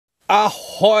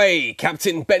Ahoy!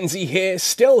 Captain Benzie here,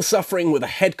 still suffering with a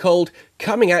head cold,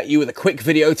 coming at you with a quick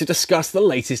video to discuss the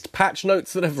latest patch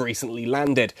notes that have recently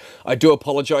landed. I do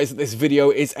apologise that this video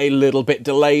is a little bit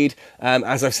delayed,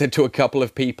 as I've said to a couple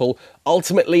of people.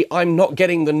 Ultimately, I'm not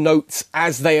getting the notes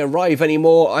as they arrive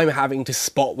anymore. I'm having to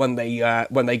spot when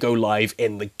they go live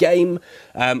in the game.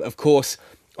 Of course,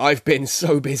 I've been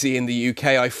so busy in the UK,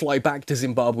 I fly back to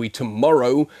Zimbabwe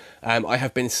tomorrow. I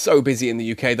have been so busy in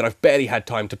the UK that I've barely had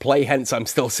time to play, hence I'm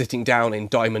still sitting down in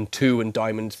Diamond 2 and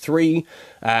Diamond 3.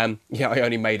 Yeah, I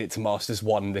only made it to Masters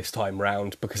 1 this time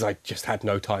round because I just had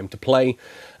no time to play.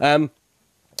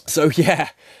 So yeah,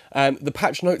 the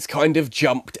patch notes kind of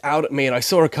jumped out at me, and I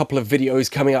saw a couple of videos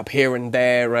coming up here and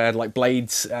there, like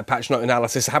Blade's patch note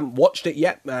analysis. I haven't watched it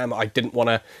yet. I didn't want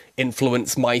to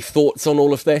influence my thoughts on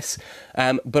all of this,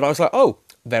 but I was like, oh,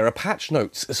 there are patch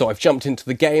notes. So I've jumped into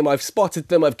the game, I've spotted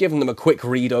them, I've given them a quick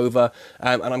read over,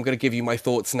 and I'm going to give you my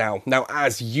thoughts now. Now,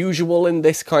 as usual in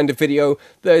this kind of video,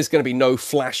 there's going to be no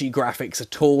flashy graphics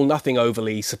at all, nothing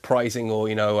overly surprising or,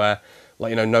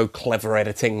 no clever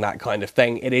editing, that kind of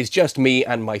thing. It is just me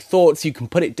and my thoughts. You can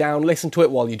put it down, listen to it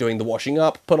while you're doing the washing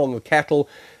up, put on the kettle,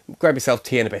 grab yourself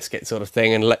tea and a biscuit sort of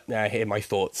thing, and hear my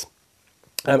thoughts.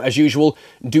 As usual,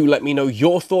 do let me know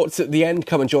your thoughts at the end.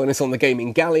 Come and join us on the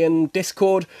Gaming Galleon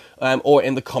Discord, or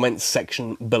in the comments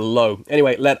section below.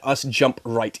 Anyway, let us jump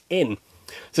right in.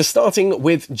 So starting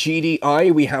with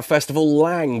GDI, we have first of all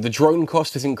Lang. The drone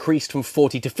cost has increased from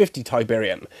 40 to 50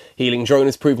 Tiberium. Healing drone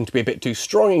has proven to be a bit too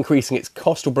strong. Increasing its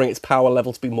cost will bring its power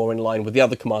level to be more in line with the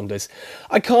other commanders.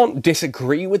 I can't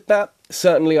disagree with that.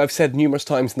 Certainly, I've said numerous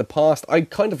times in the past, I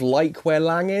kind of like where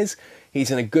Lang is.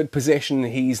 He's in a good position.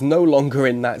 He's no longer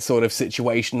in that sort of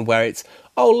situation where it's,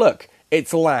 oh look,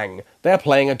 it's Lang. They're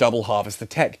playing a double Harvester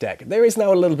tech deck. There is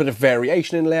now a little bit of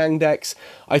variation in Liang decks.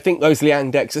 I think those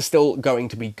Liang decks are still going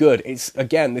to be good.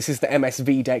 Again, this is the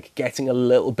MSV deck getting a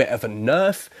little bit of a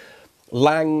nerf.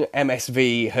 Lang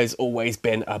MSV has always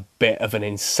been a bit of an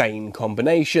insane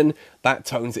combination. That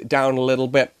tones it down a little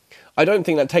bit. I don't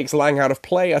think that takes Lang out of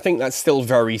play. I think that's still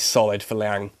very solid for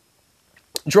Liang.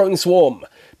 Drone Swarm.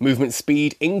 Movement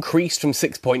speed increased from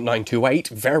 6.928,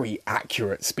 very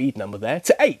accurate speed number there,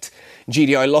 to 8.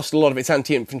 GDI lost a lot of its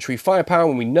anti-infantry firepower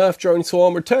when we nerfed Drone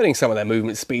Swarm. Returning some of their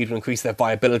movement speed will increase their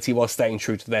viability while staying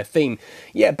true to their theme.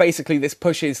 Yeah, basically this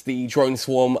pushes the Drone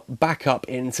Swarm back up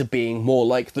into being more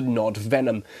like the Nod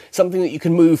Venom. Something that you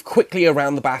can move quickly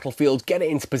around the battlefield, get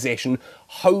it into position,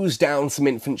 hose down some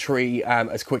infantry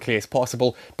as quickly as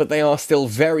possible, but they are still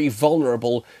very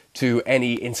vulnerable to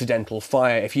any incidental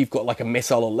fire. If you've got like a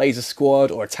missile or laser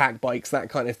squad or attack bikes, that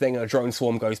kind of thing, and a drone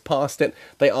swarm goes past it,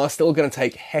 they are still going to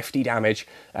take hefty damage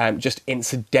just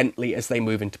incidentally as they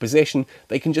move into position.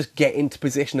 They can just get into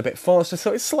position a bit faster,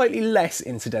 so it's slightly less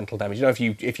incidental damage. You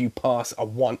know, if you pass a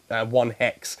one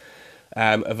hex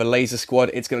of a laser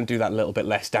squad, it's going to do that little bit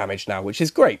less damage now, which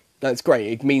is great. That's great.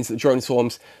 It means that drone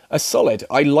swarms are solid.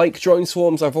 I like drone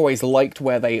swarms. I've always liked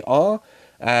where they are.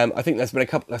 I think there's been a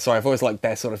couple. Sorry, I've always liked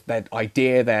their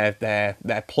idea,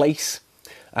 their place.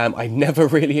 I never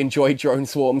really enjoyed drone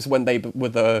swarms when they were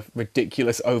the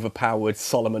ridiculous, overpowered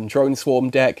Solomon drone swarm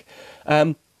deck.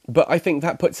 But I think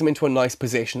that puts them into a nice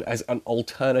position as an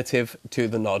alternative to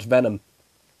the Nod Venom.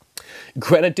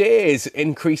 Grenadiers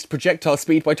increased projectile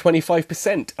speed by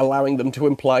 25%, allowing them to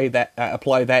apply their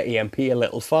EMP a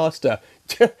little faster.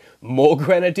 More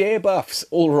Grenadier buffs.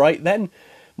 All right then.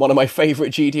 One of my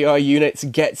favourite GDI units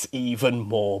gets even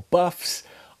more buffs.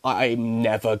 I'm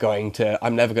never going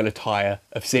to tire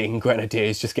of seeing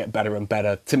Grenadiers just get better and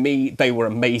better. To me, they were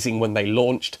amazing when they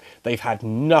launched. They've had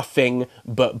nothing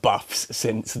but buffs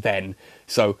since then.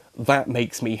 So that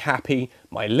makes me happy.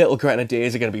 My little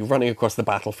Grenadiers are going to be running across the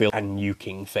battlefield and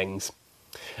nuking things.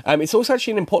 It's also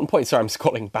actually an important point, sorry I'm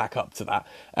scrolling back up to that,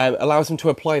 allows them to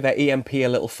apply their EMP a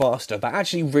little faster. That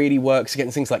actually really works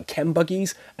against things like chem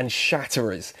buggies and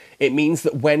shatterers. It means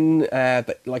that when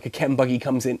like a chem buggy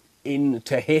comes in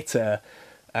to hit a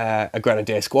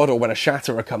Grenadier squad, or when a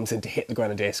shatterer comes in to hit the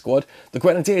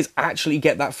Grenadiers actually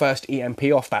get that first EMP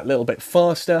off that little bit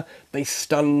faster. They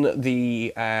stun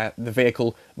the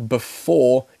vehicle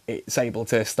before it's able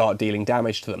to start dealing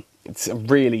damage to them. It's a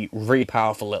really, really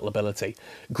powerful little ability.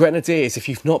 Grenadiers, if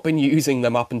you've not been using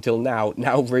them up until now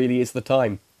really is the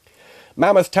time.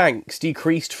 Mammoth tanks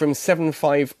decreased from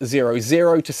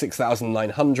 7,500 to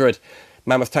 6,900.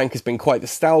 Mammoth tank has been quite the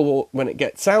stalwart when it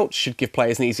gets out, should give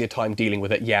players an easier time dealing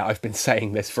with it. Yeah, I've been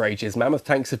saying this for ages. Mammoth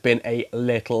tanks have been a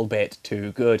little bit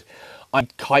too good. I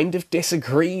kind of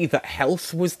disagree that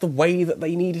health was the way that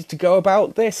they needed to go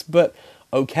about this, but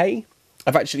okay.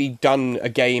 I've actually done a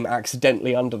game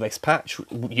accidentally under this patch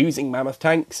using mammoth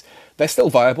tanks. They're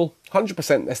still viable,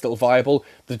 100% they're still viable.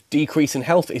 The decrease in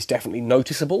health is definitely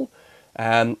noticeable.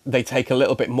 They take a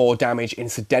little bit more damage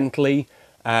incidentally,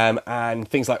 and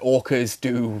things like orcas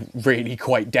do really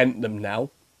quite dent them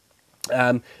now.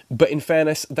 But in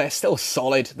fairness, they're still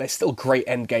solid, they're still great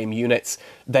endgame units.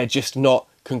 They're just not,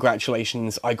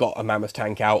 congratulations, I got a mammoth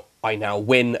tank out, I now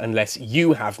win, unless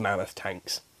you have mammoth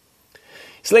tanks.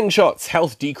 Slingshots,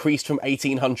 health decreased from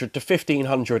 1800 to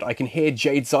 1500. I can hear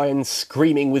Jade Zion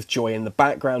screaming with joy in the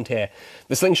background here.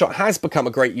 The slingshot has become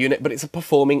a great unit, but it's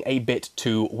performing a bit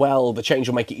too well. The change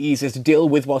will make it easier to deal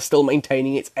with while still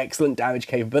maintaining its excellent damage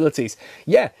capabilities.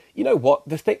 Yeah, you know what?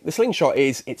 The slingshot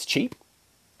is, it's cheap.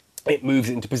 It moves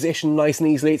into position nice and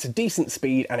easily. It's a decent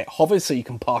speed, and it hovers so you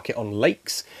can park it on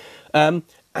lakes. And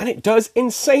it does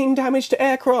insane damage to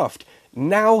aircraft.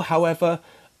 Now, however,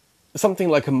 something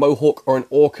like a Mohawk or an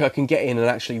Orca can get in and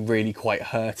actually really quite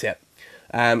hurt it.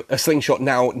 A slingshot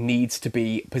now needs to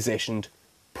be positioned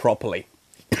properly.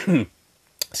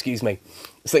 Excuse me.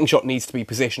 A slingshot needs to be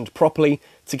positioned properly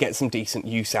to get some decent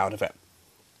use out of it.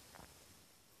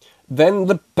 Then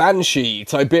the Banshee.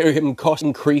 Tiberium cost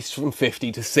increased from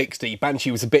 50 to 60.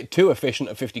 Banshee was a bit too efficient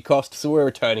at 50 cost, so we're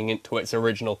returning it to its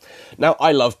original. Now,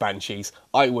 I love Banshees.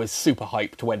 I was super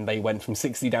hyped when they went from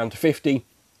 60 down to 50.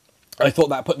 I thought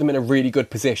that put them in a really good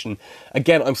position.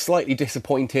 Again, I'm slightly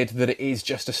disappointed that it is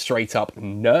just a straight-up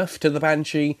nerf to the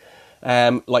Banshee.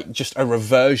 Like, just a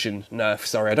reversion nerf,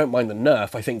 sorry. I don't mind the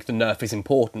nerf. I think the nerf is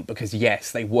important because,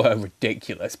 yes, they were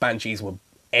ridiculous. Banshees were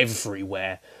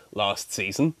everywhere last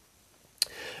season.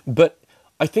 But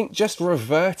I think just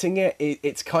reverting it,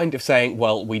 it's kind of saying,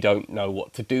 well, we don't know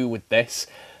what to do with this.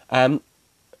 I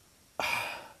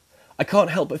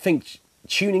can't help but think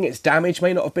tuning its damage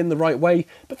may not have been the right way,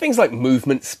 but things like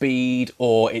movement speed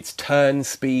or its turn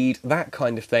speed, that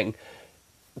kind of thing,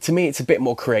 to me it's a bit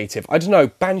more creative. I don't know,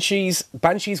 Banshees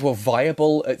were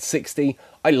viable at 60.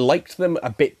 I liked them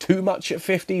a bit too much at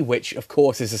 50, which of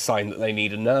course is a sign that they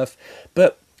need a nerf,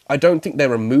 but I don't think they're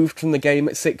removed from the game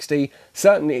at 60.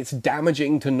 Certainly it's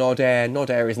damaging to Nod Air. Nod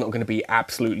Air is not going to be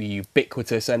absolutely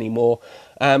ubiquitous anymore.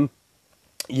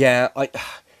 Yeah,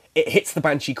 it hits the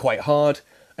Banshee quite hard,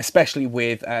 especially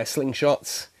with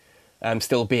slingshots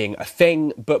still being a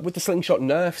thing. But with the slingshot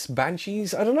nerfs,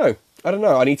 Banshees, I don't know.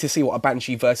 I need to see what a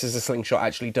Banshee versus a slingshot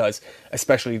actually does,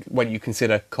 especially when you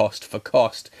consider cost for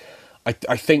cost. I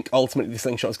think ultimately the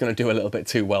slingshot is going to do a little bit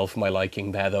too well for my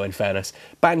liking there, though, in fairness.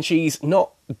 Banshees, not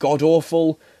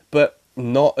god-awful, but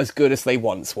not as good as they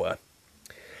once were.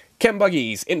 Chem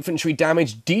Buggies, infantry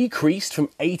damage decreased from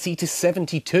 80 to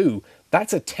 72.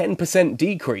 That's a 10%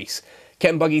 decrease.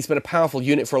 Chem Buggy's been a powerful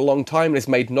unit for a long time and has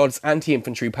made Nod's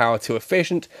anti-infantry power too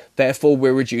efficient, therefore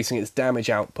we're reducing its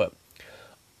damage output.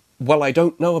 Well, I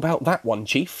don't know about that one,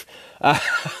 Chief.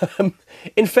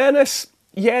 In fairness,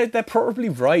 yeah, they're probably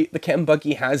right. The Chem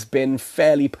Buggy has been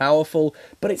fairly powerful,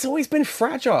 but it's always been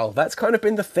fragile. That's kind of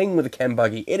been the thing with the Chem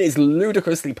Buggy. It is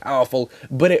ludicrously powerful,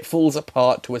 but it falls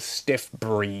apart to a stiff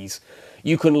breeze.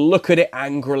 You can look at it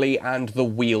angrily and the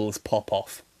wheels pop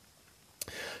off.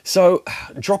 So,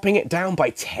 dropping it down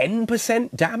by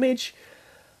 10% damage?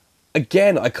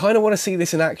 Again, I kind of want to see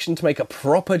this in action to make a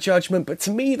proper judgment, but to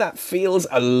me that feels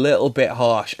a little bit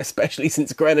harsh, especially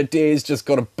since Grenadiers just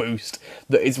got a boost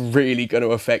that is really going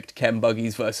to affect Chem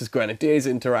Buggies versus Grenadiers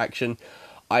interaction.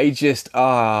 I'm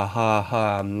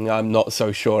not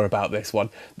so sure about this one.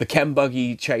 The Chem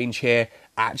Buggy change here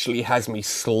actually has me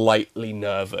slightly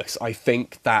nervous. I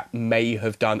think that may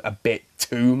have done a bit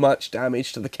too much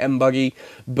damage to the Chem Buggy,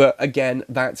 but again,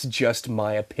 that's just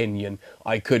my opinion.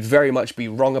 I could very much be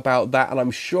wrong about that, and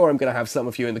I'm sure I'm going to have some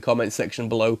of you in the comments section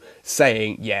below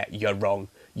saying, yeah, you're wrong,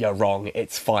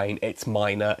 it's fine, it's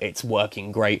minor, it's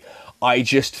working great. I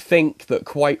just think that,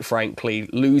 quite frankly,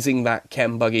 losing that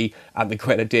Chem Buggy and the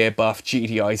Grenadier buff,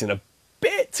 GDI's in a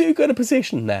bit too good a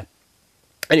position there.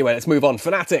 Anyway, let's move on.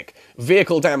 Fnatic.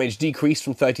 Vehicle damage decreased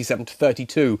from 37 to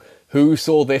 32. Who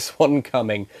saw this one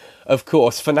coming? Of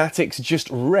course, Fanatics just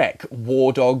wreck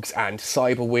War Dogs and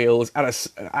Cyber Wheels at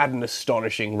an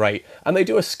astonishing rate. And they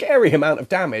do a scary amount of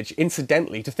damage,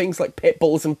 incidentally, to things like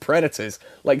Pitbulls and Predators.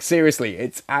 Like, seriously,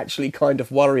 it's actually kind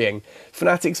of worrying.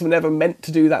 Fanatics were never meant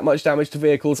to do that much damage to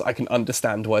vehicles. I can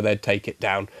understand why they'd take it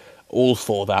down. All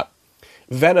for that.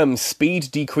 Venom's speed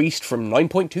decreased from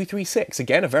 9.236,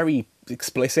 again a very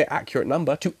explicit, accurate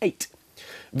number, to 8.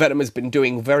 Venom has been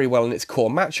doing very well in its core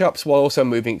matchups, while also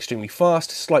moving extremely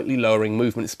fast, slightly lowering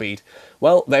movement speed.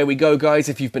 Well, there we go, guys.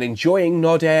 If you've been enjoying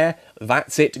Nod Air,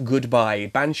 that's it, goodbye.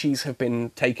 Banshees have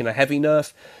been taking a heavy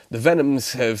nerf, the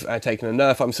Venoms have taken a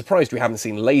nerf. I'm surprised we haven't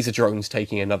seen laser drones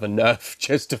taking another nerf,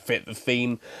 just to fit the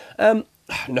theme. No,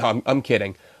 I'm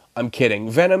kidding. I'm kidding.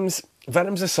 Venoms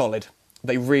are solid.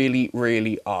 They really,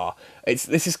 really are.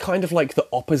 This is kind of like the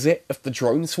opposite of the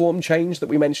drone swarm change that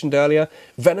we mentioned earlier.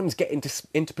 Venoms get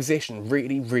into position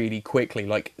really, really quickly,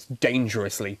 like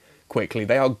dangerously quickly.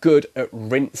 They are good at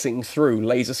rinsing through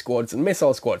laser squads and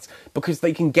missile squads because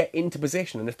they can get into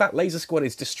position. And if that laser squad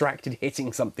is distracted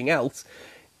hitting something else,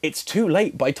 it's too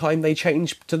late by the time they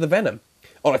change to the Venom.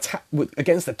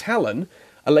 Against the Talon,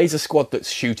 a laser squad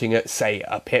that's shooting at, say,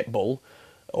 a pit bull,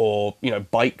 or, you know,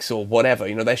 bikes or whatever,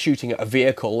 you know, they're shooting at a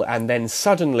vehicle and then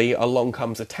suddenly along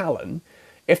comes a Talon.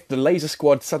 If the laser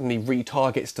squad suddenly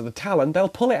retargets to the Talon, they'll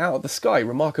pull it out of the sky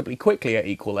remarkably quickly at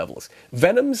equal levels.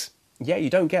 Venoms, yeah, you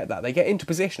don't get that. They get into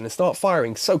position and start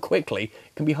firing so quickly,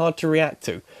 it can be hard to react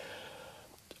to.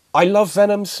 I love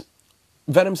Venoms.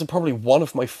 Venoms are probably one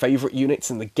of my favourite units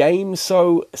in the game,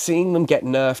 so seeing them get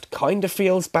nerfed kind of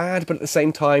feels bad, but at the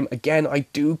same time, again, I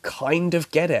do kind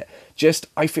of get it. Just,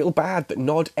 I feel bad that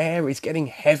Nod Air is getting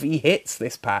heavy hits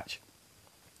this patch.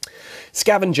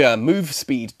 Scavenger move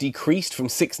speed decreased from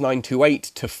 6928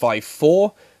 to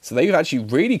 54, so they've actually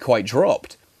really quite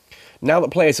dropped. Now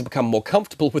that players have become more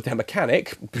comfortable with their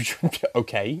mechanic,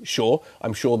 okay, sure,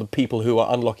 I'm sure the people who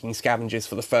are unlocking scavengers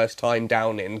for the first time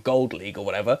down in Gold League or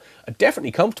whatever are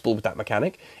definitely comfortable with that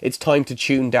mechanic. It's time to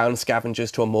tune down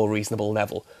scavengers to a more reasonable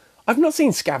level. I've not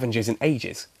seen scavengers in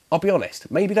ages, I'll be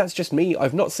honest. Maybe that's just me,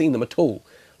 I've not seen them at all.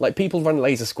 Like, people run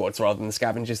laser squads rather than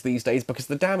scavengers these days because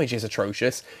the damage is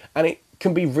atrocious, and it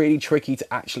can be really tricky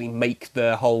to actually make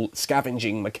the whole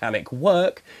scavenging mechanic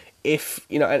work if,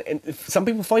 you know, and if some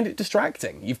people find it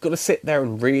distracting. You've got to sit there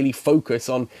and really focus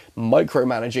on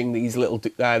micromanaging these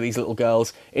little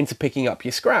girls into picking up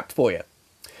your scrap for you.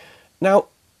 Now,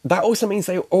 that also means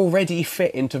they already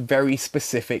fit into very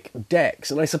specific decks,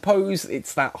 and I suppose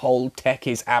it's that whole tech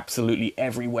is absolutely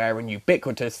everywhere and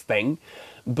ubiquitous thing,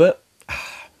 but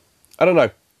I don't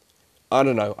know.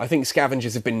 I think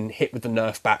scavengers have been hit with the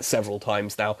nerf bat several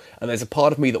times now, and there's a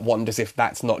part of me that wonders if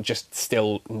that's not just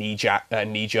still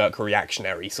knee-jerk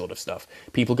reactionary sort of stuff.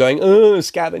 People going, oh,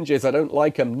 scavengers, I don't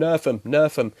like them,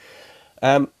 nerf them.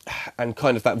 And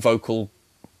kind of that vocal,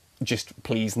 just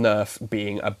please nerf,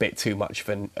 being a bit too much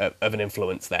of an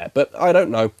influence there. But I don't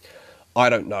know. I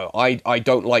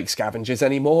don't like scavengers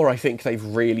anymore. I think they've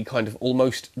really kind of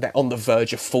they're on the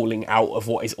verge of falling out of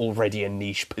what is already a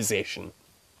niche position.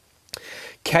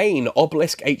 Kain,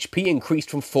 Obelisk HP increased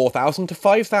from 4,000 to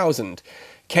 5,000.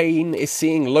 Kain is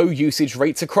seeing low usage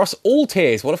rates across all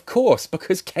tiers. Well, of course,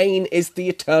 because Kain is the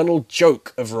eternal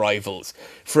joke of Rivals.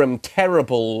 From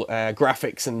terrible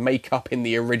graphics and makeup in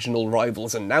the original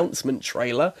Rivals announcement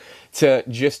trailer, to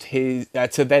just to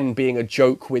then being a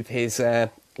joke with his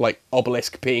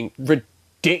Obelisk being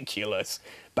ridiculous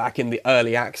back in the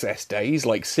early access days.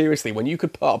 Like, seriously, when you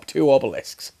could put up 2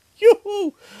 obelisks.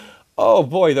 Yoo-hoo! Oh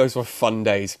boy, those were fun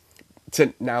days.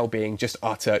 To now being just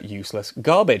utter useless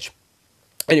garbage.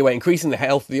 Anyway, increasing the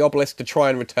health of the obelisk to try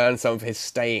and return some of his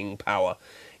staying power.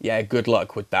 Yeah, good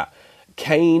luck with that.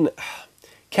 Kain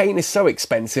is so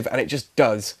expensive and it just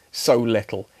does so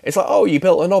little. It's like, oh, you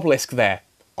built an obelisk there.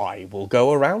 I will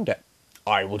go around it.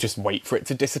 I will just wait for it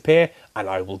to disappear and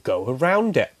I will go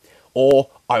around it. Or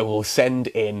I will send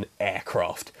in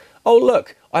aircraft. Oh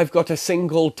look, I've got a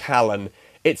single Talon.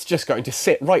 It's just going to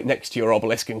sit right next to your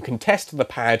obelisk and contest the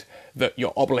pad that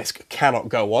your obelisk cannot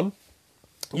go on.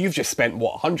 You've just spent,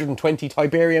 what, 120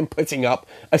 Tiberium putting up,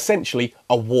 essentially,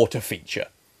 a water feature.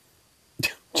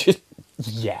 Just,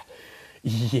 yeah.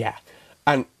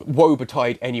 And woe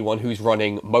betide anyone who's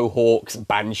running Mohawks,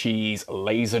 Banshees,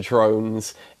 laser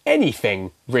drones, anything,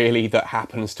 really, that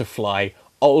happens to fly.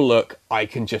 Oh look, I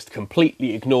can just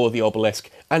completely ignore the obelisk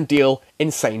and deal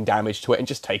insane damage to it and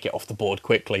just take it off the board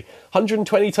quickly.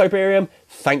 120 Tiberium,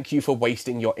 thank you for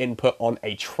wasting your input on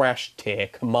a trash tier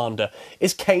commander.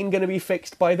 Is Kain going to be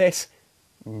fixed by this?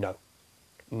 No.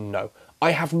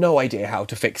 I have no idea how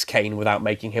to fix Kain without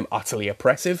making him utterly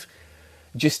oppressive.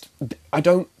 I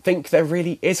don't think there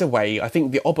really is a way. I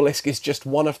think the obelisk is just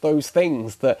one of those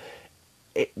things that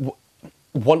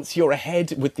once you're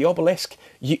ahead with the obelisk,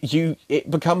 it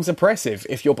becomes oppressive.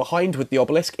 If you're behind with the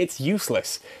obelisk, it's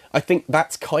useless. I think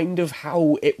that's kind of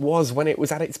how it was when it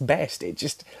was at its best.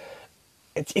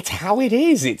 It's how it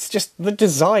is. It's just the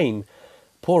design.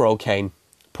 Poor old Kain.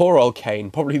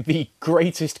 Probably the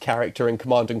greatest character in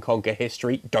Command & Conquer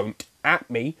history. Don't at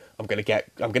me. I'm gonna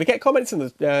get comments in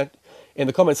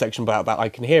the comment section about that. I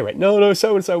can hear it. No,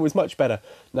 so and so was much better.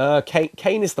 No,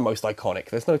 Kane is the most iconic.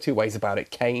 There's no two ways about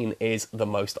it. Kane is the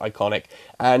most iconic,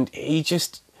 and he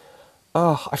just,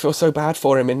 oh, I feel so bad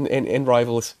for him in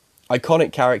Rivals.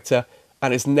 Iconic character,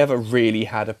 and has never really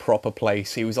had a proper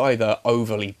place. He was either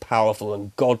overly powerful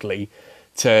and godly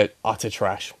to utter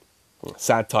trash.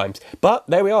 Sad times. But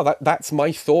there we are. That's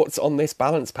my thoughts on this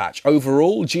balance patch.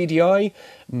 Overall, GDI,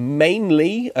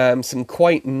 mainly some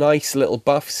quite nice little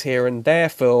buffs here and there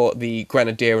for the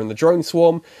Grenadier and the Drone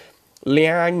Swarm.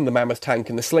 Liang, the Mammoth Tank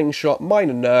and the Slingshot,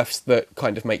 minor nerfs that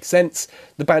kind of make sense.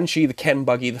 The Banshee, the Ken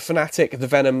Buggy, the Fanatic, the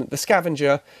Venom, the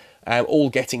Scavenger,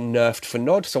 all getting nerfed for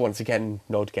Nod. So once again,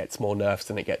 Nod gets more nerfs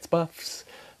than it gets buffs.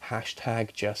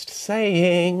 Hashtag just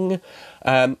saying.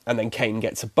 And then Kane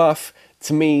gets a buff.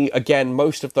 To me, again,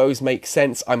 most of those make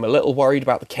sense. I'm a little worried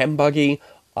about the Ken Buggy.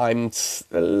 I'm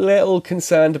a little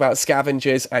concerned about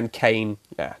Scavengers, and Kane.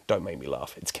 Yeah, don't make me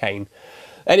laugh. It's Kane.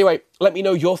 Anyway, let me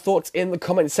know your thoughts in the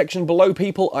comment section below,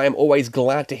 people. I am always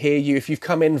glad to hear you. If you've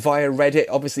come in via Reddit,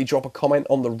 obviously drop a comment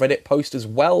on the Reddit post as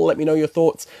well. Let me know your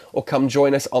thoughts, or come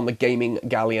join us on the Gaming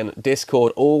Galleon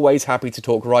Discord. Always happy to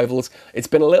talk Rivals. It's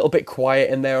been a little bit quiet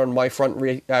in there on my front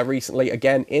recently,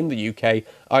 again, in the UK.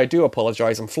 I do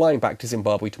apologise. I'm flying back to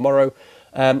Zimbabwe tomorrow.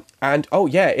 And, oh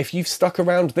yeah, if you've stuck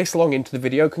around this long into the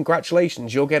video,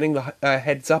 congratulations, you're getting the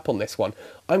heads up on this one.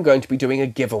 I'm going to be doing a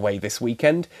giveaway this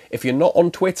weekend. If you're not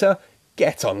on Twitter,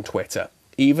 get on Twitter.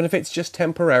 Even if it's just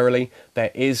temporarily,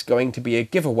 there is going to be a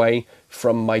giveaway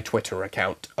from my Twitter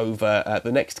account over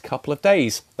the next couple of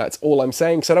days. That's all I'm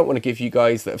saying, so I don't want to give you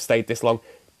guys that have stayed this long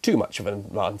too much of an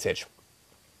advantage.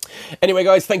 Anyway,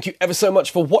 guys, thank you ever so much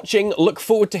for watching. Look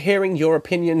forward to hearing your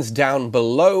opinions down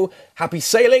below. Happy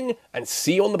sailing, and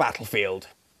see you on the battlefield.